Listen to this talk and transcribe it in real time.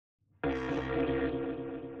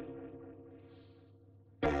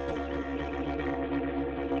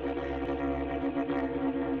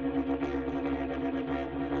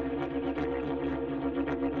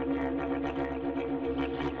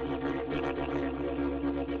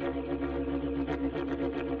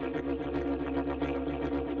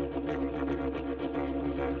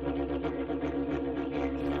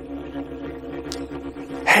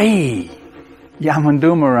Hey,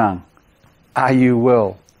 Yamandumarang, are you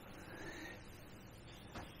well?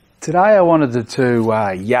 Today I wanted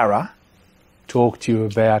to yarra, talk to you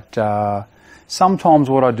about sometimes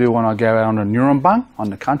what I do when I go out on a ngurambang, on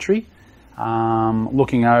the country,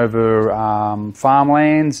 looking over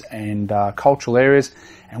farmlands and cultural areas.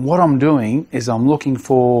 And what I'm doing is I'm looking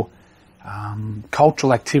for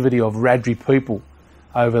cultural activity of Wiradjuri people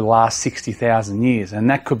over the last 60,000 years. And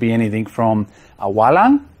that could be anything from a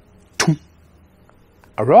malang,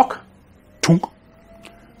 a rock,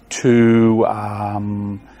 to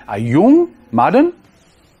a yung, mudden,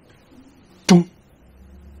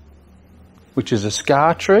 which is a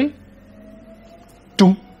scar tree.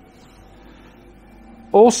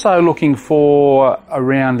 Also looking for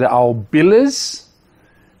around the old billers,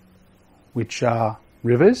 which are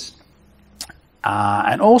rivers,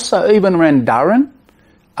 and also even around Durran,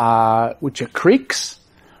 which are creeks,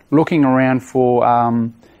 looking around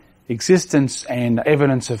for existence and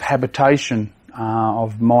evidence of habitation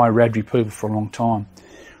of my Wiradjuri people for a long time.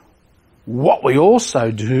 What we also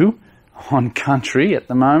do on country at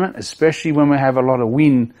the moment, especially when we have a lot of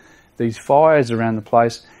wind, these fires around the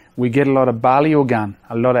place, we get a lot of baliogun,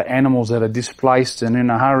 a lot of animals that are displaced and in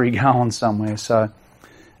a hurry going somewhere. So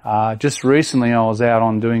just recently I was out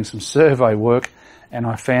on doing some survey work and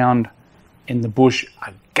I found in the bush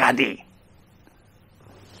a ngadhi.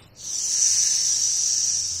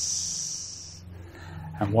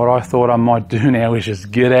 And what I thought I might do now is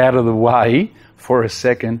just get out of the way for a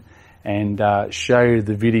second and show you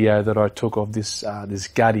the video that I took of this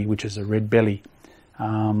ngadhi, which is a red belly.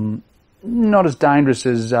 Not as dangerous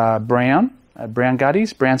as brown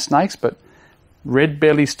ngadhis, brown snakes, but red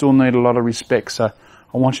bellies still need a lot of respect. So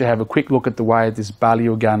I want you to have a quick look at the way this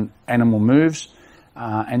baliogun animal moves.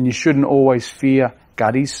 And you shouldn't always fear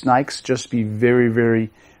ngadhis, snakes, just be very,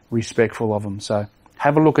 very respectful of them. So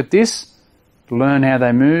have a look at this, learn how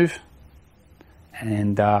they move,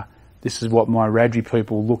 and this is what my Wiradjuri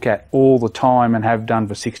people look at all the time and have done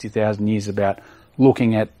for 60,000 years, about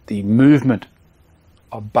looking at the movement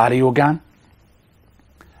of baliogun,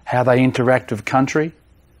 how they interact with country,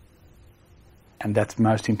 and that's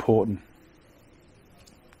most important.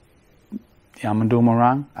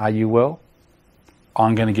 Yamandumarang, are you well?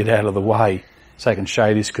 I'm going to get out of the way so I can show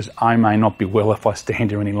you this, because I may not be well if I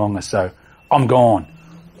stand here any longer. So I'm gone.